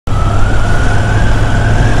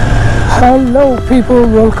Hello people,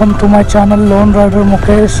 welcome to my channel loan rider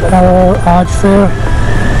Mukesh. आज फिर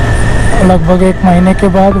लगभग एक महीने के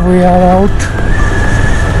बाद वी आर आउट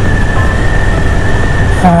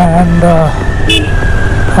एंड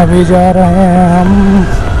अभी जा रहे हैं हम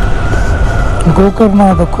Gokarna,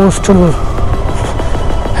 the coastal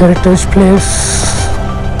heritage place.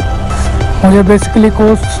 मुझे बेसिकली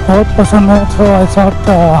कोस्ट बहुत पसंद है, सो I thought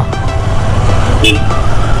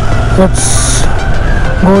let's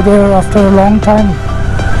go there after a long time.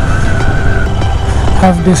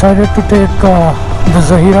 I've decided to take the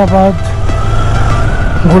Hyderabad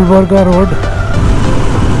Gulbarga road.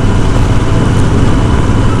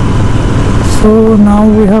 So now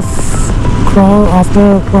we have after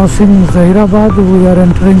crossing Hyderabad we are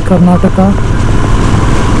entering Karnataka.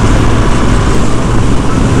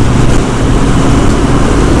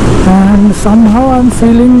 And somehow I'm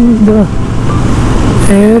feeling the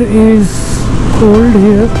air is cold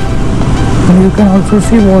here, and you can also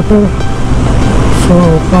see water, so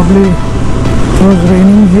probably it was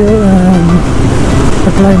raining here and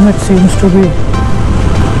the climate seems to be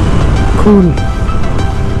cool.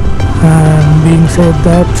 And being said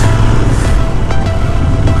that,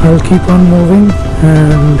 I'll keep on moving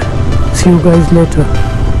and see you guys later.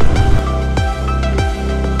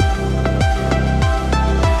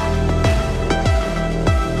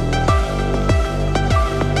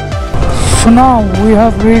 So now we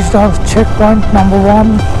have reached our checkpoint number 1,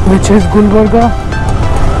 which is Gulbarga,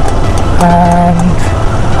 and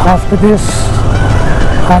after this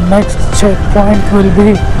our next checkpoint will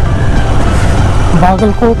be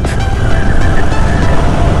Bagalkot.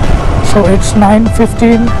 So it's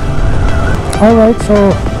 9:15. Alright, so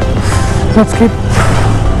let's keep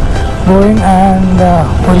going and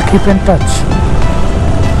we'll keep in touch.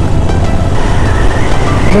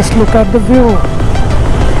 Just look at the view.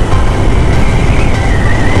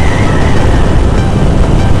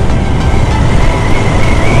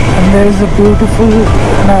 There is a beautiful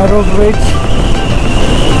narrow bridge.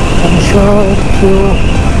 I'm sure the view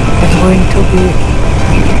is going to be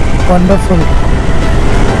wonderful.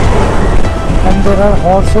 And there are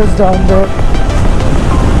horses down there.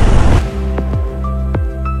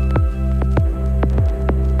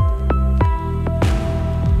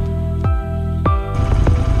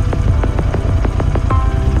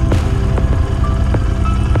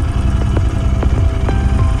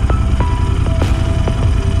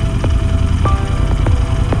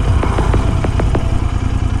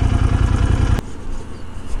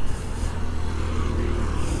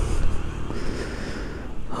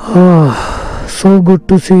 So good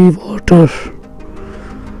to see water.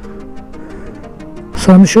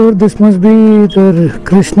 So I'm sure this must be the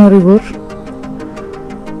Krishna river.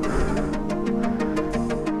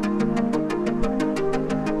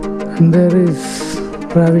 And there is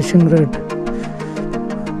ravishing red.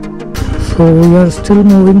 So we are still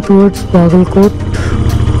moving towards Bagalkot.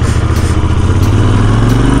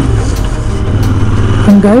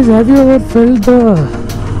 And guys, have you ever felt the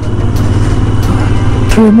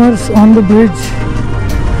tremors on the bridge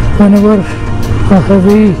whenever a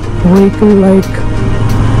heavy vehicle like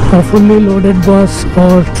a fully loaded bus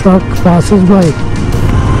or truck passes by?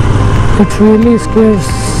 It really scares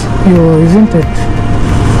you, isn't it?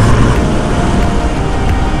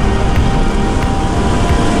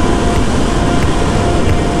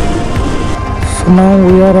 So now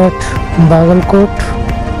we are at Bagalkot.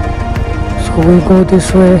 So we go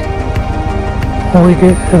this way, we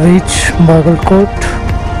reach Bagalkot.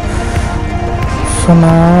 So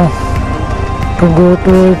now to go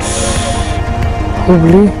towards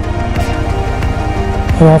Hubli,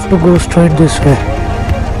 you have to go straight this way.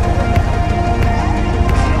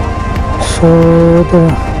 So the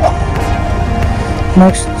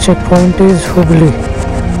next checkpoint is Hubli,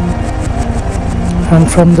 and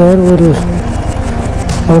from there we'll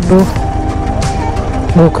go to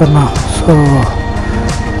Gokarna. So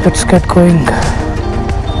let's get going.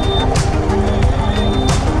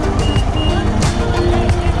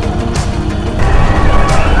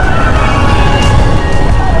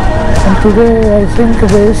 Today I think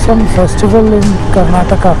there is some festival in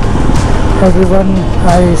Karnataka. Everyone,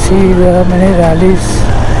 I see there are many rallies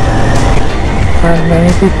and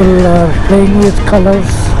many people are playing with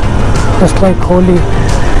colors just like Holi.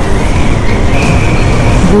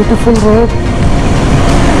 Beautiful road.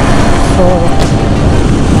 So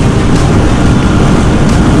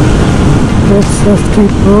let's just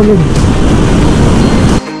keep rolling.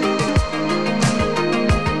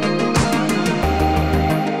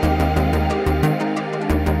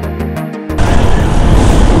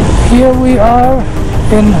 Here we are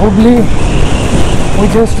in Hubli. we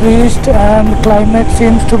just reached, and climate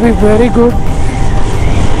seems to be very good.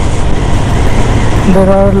 There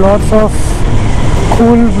are lots of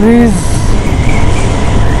cool breeze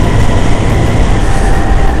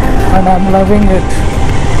and I'm loving it.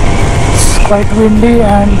 It's quite windy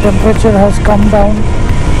and temperature has come down.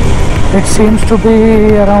 It seems to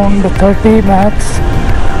be around 30 max.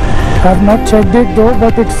 I have not checked it though,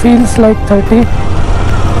 but it feels like 30.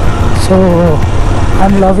 So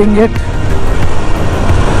I'm loving it.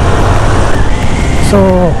 So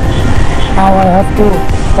now I have to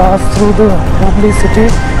pass through the Hubli city.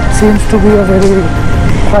 Seems to be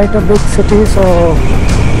quite a big city, so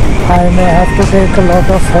I may have to take a lot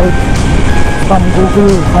of help from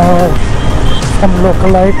Google or from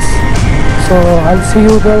localites. So I'll see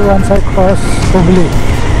you there once I cross Hubli.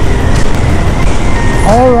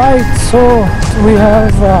 Alright, so we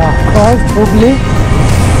have crossed Hubli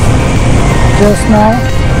just now.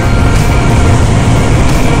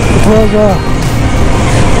 It was a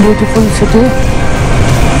beautiful city.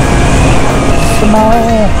 So now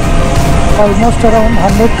almost around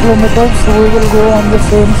 100 kilometers, so we will go on the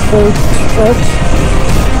same straight stretch.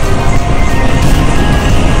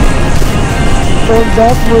 For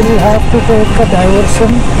that we will have to take a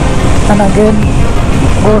diversion and again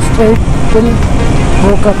go straight till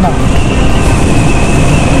Gokarna.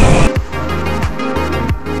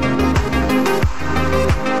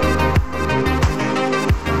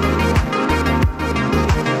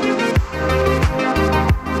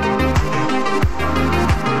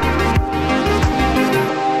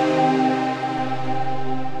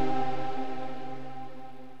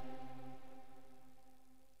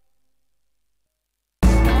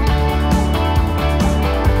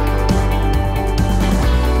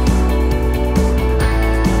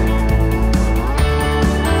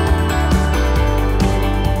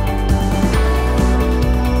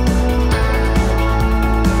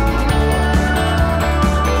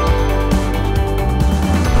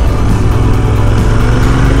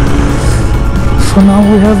 So now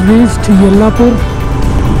we have reached Yellapur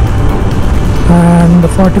and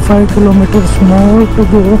 45 kilometers more to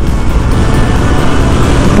go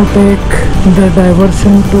to take the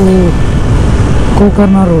diversion to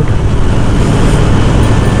Gokarna road.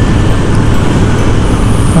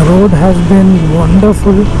 The road has been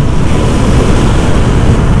wonderful.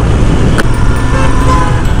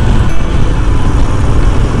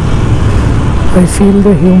 I feel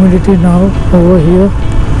the humidity now over here,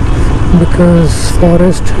 because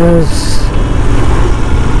forest has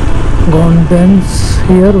gone dense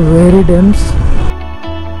here, very dense.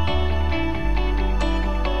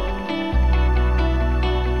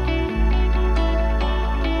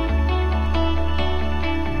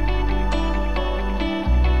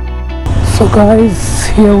 So guys,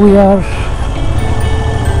 here we are,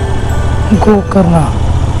 Gokarna,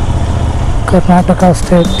 Karnataka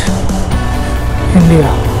state, India,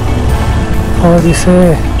 और इसे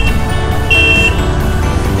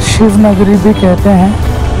शिव नगरी भी कहते हैं,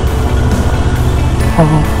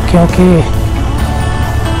 क्योंकि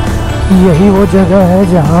यही वो जगह है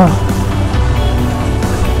जहाँ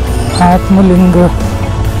आत्मलिंग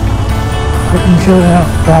जो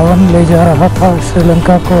रावण ले जा रहा था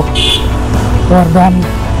श्रीलंका को वरदान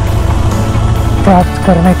प्राप्त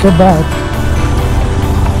करने के बाद,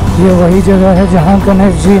 ये वही जगह है जहाँ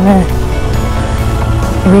गणेश जी ने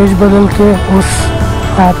वेश बदल के उस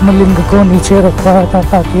आत्मलिंग को नीचे रखवाया था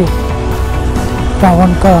ताकि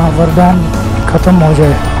रावण का वरदान खत्म हो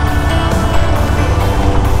जाए।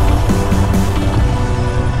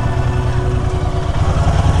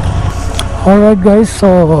 Alright guys,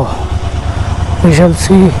 so we shall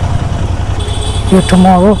see you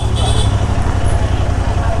tomorrow.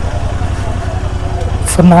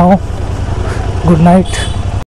 For now, good night.